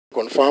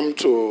Confirm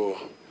to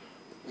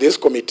this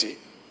committee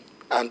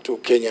and to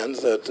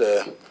Kenyans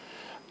that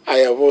I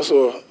have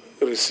also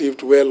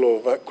received well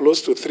over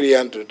close to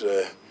 300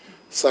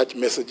 such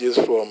messages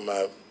from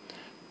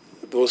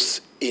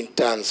those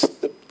interns,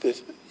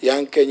 the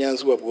young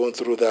Kenyans who have gone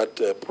through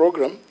that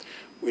program,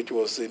 which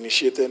was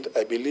initiated,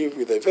 I believe,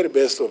 with the very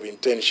best of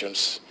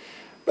intentions.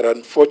 But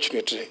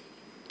unfortunately,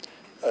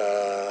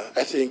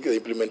 I think the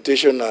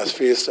implementation has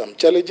faced some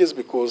challenges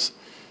because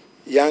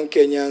young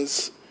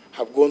Kenyans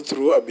have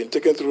been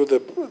taken through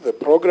the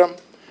program,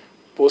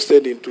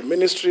 posted into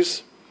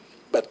ministries,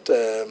 but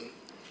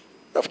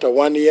after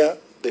 1 year,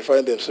 they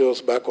find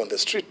themselves back on the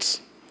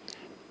streets.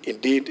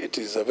 Indeed, it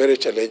is a very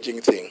challenging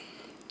thing.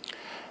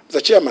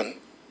 Mr. Chairman,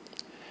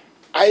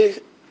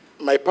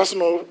 my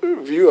personal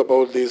view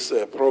about this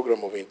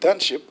program of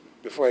internship,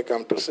 before I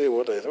come to say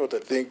what I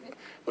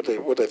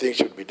think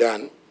should be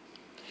done,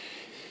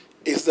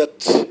 is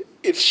that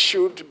it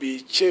should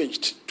be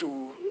changed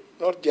to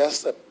not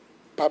just a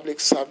Public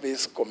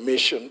Service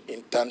Commission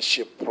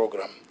internship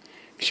program.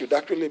 It should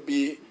actually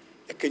be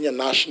a Kenya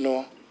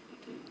national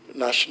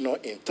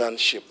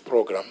internship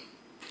program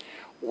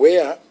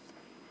where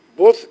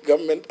both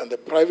government and the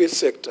private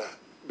sector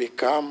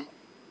become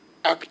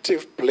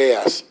active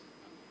players.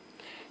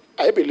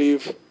 I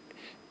believe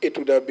it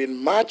would have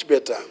been much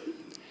better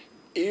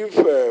if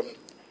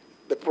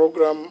the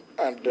program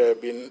had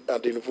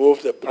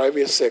involved the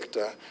private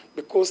sector,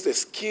 because the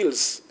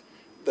skills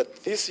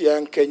that these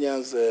young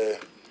Kenyans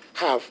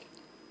have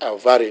are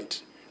varied.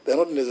 They're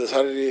not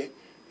necessarily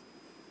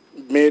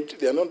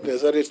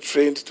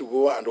trained to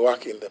go and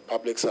work in the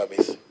public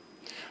service.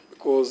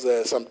 Because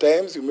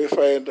sometimes you may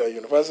find a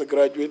university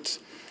graduate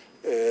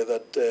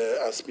that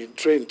has been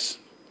trained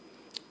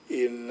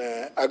in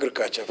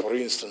agriculture, for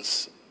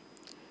instance,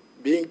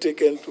 being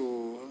taken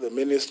to the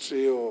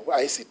Ministry of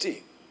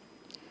ICT.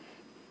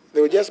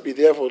 They will just be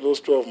there for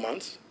those 12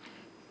 months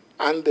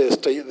and the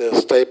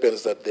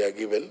stipends that they are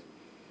given.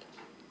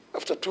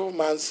 After 12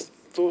 months,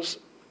 those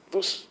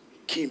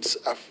kids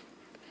have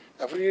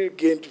really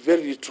gained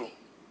very little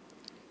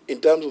in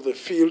terms of the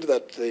field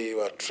that they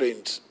were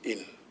trained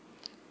in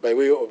by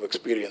way of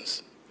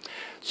experience.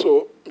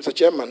 So, Mr.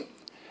 Chairman,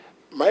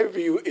 my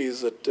view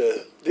is that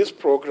this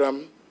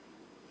program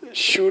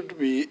should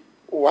be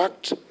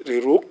worked,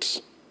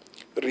 reworked,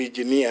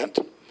 re-engineered,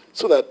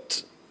 so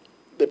that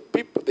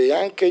the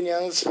young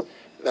Kenyans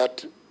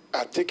that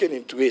are taken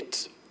into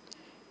it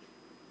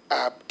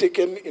are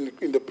taken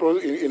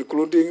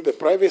including the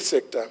private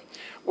sector,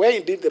 where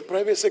indeed the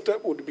private sector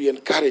would be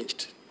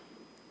encouraged.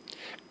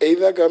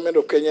 Either government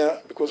of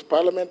Kenya, because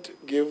Parliament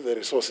gave the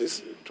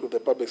resources to the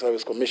Public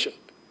Service Commission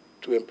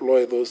to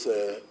employ those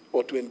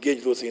or to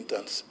engage those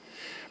interns.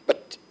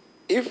 But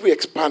if we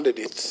expanded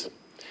it,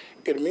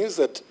 it means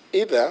that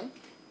either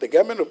the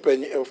government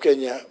of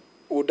Kenya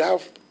would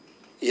have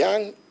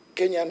young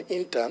Kenyan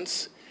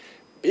interns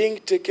being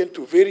taken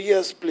to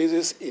various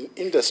places in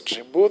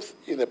industry, both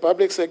in the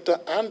public sector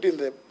and in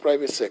the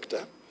private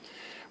sector,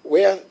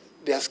 where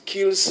their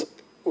skills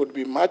would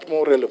be much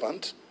more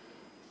relevant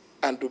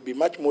and would be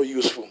much more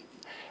useful.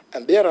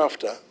 And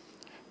thereafter,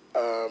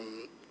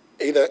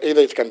 either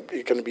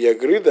it can be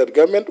agreed that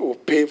government will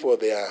pay for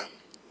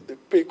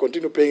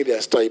continue paying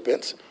their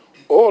stipends,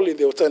 or in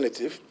the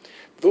alternative,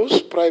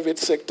 those private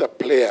sector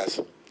players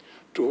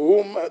to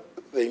whom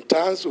the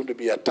interns would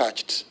be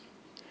attached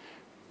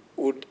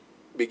would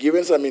be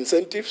given some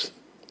incentives,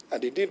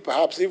 and indeed,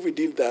 perhaps if we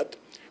did that,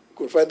 we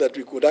could find that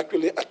we could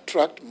actually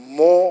attract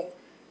more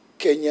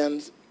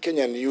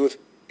Kenyan youth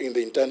in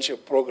the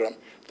internship program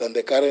than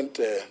the current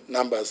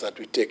numbers that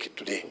we take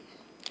today.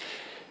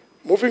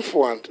 Moving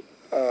forward,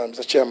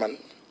 Mr. Chairman,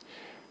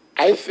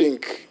 I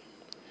think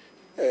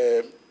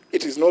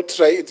it is not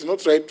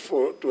right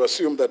to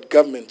assume that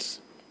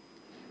governments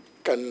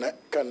can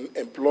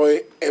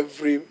employ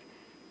every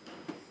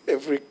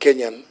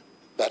Kenyan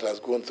that has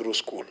gone through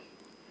school.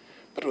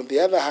 But on the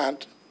other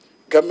hand,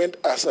 government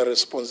has a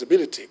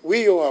responsibility.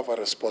 We all have a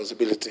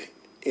responsibility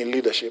in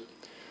leadership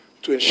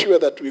to ensure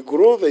that we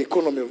grow the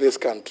economy of this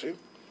country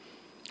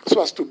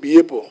so as to be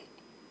able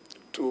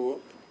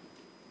to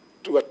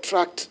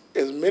attract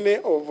as many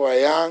of our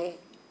young,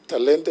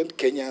 talented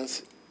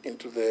Kenyans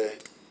into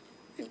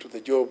the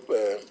job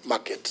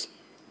market.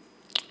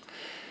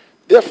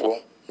 Therefore,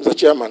 Mr.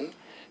 Chairman,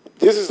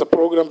 this is a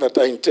program that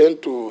I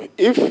intend to,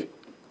 if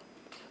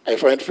I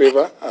find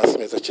favor, as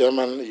Mr.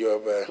 Chairman,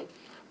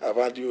 I've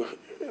heard you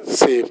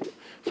say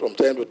from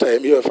time to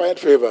time, you will find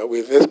favor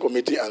with this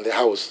committee and the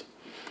House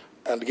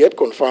and get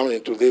confirmed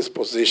into this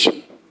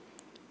position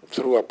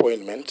through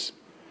appointment.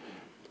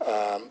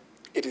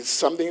 It is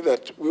something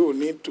that we will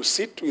need to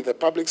sit with the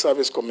Public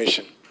Service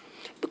Commission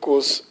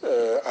because,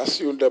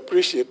 as you would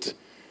appreciate,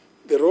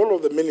 the role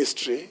of the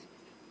ministry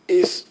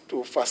is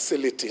to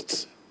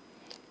facilitate.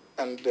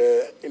 And,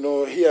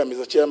 here,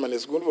 Mr. Chairman,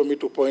 it's good for me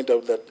to point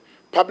out that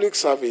public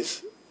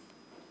service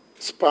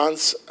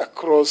spans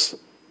across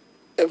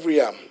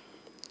every arm.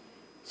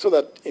 So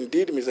that,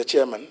 indeed, Mr.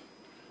 Chairman,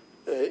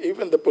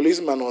 even the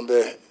policeman on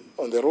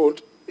the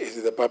road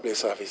is the public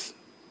service.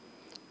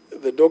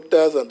 the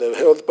doctors and the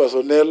health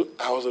personnel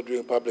are also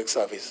doing public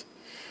service.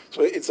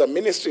 So it's a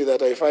ministry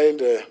that I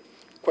find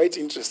quite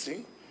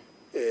interesting.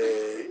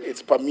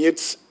 It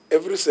permeates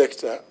every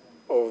sector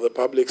of the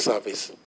public service.